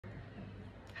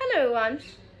everyone,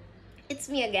 it's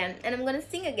me again, and I'm gonna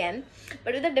sing again,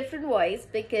 but with a different voice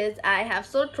because I have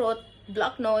sore throat,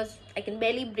 blocked nose, I can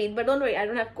barely breathe. But don't worry, I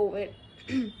don't have COVID.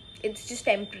 It's just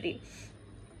temporary.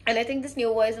 And I think this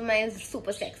new voice of mine is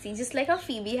super sexy, just like how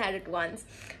Phoebe had it once.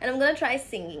 And I'm gonna try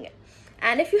singing it.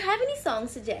 And if you have any song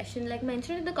suggestion, like,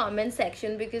 mention it in the comment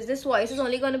section, because this voice is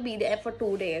only gonna be there for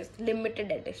 2 days,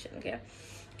 limited edition. Okay.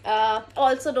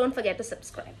 Also, don't forget to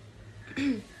subscribe.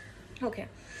 Okay.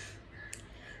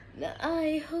 ना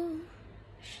आई हो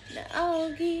ना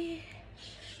आओगी,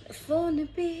 ना phone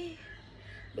पे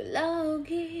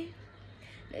बुलाओगी,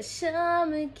 ना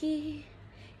शाम की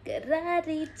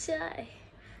करारी चाय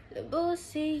लबों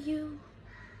से यूं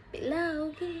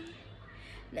पिलाओगी,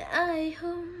 ना आई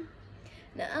हो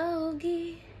ना आओगी,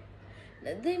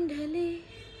 ना दिन ढले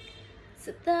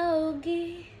सताओगी,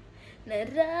 न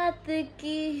रात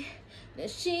की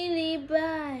नशीली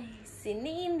बाई सी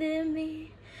नींद में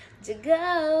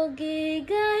जगाओगे।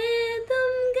 गए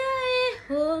तुम गए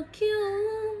हो क्यों,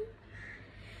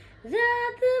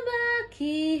 रात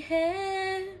बाकी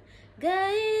है,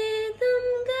 गए तुम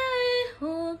गए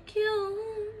हो क्यों,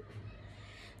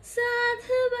 साथ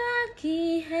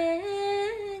बाकी है,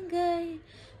 गए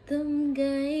तुम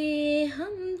गए,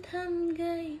 हम थम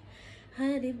गए,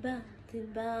 हर बात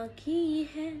बाकी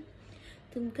है,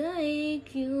 तुम गए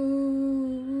क्यों,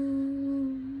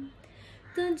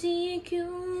 तो जिए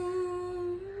क्यों,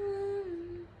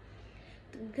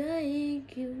 तुम गए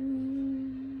क्यों.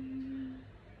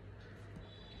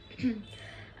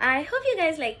 I hope you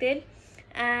guys liked it,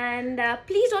 and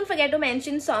please don't forget to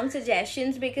mention song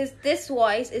suggestions, because this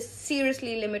voice is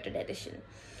seriously limited edition.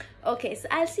 Okay, so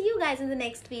I'll see you guys in the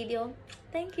next video.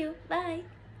 Thank you. Bye.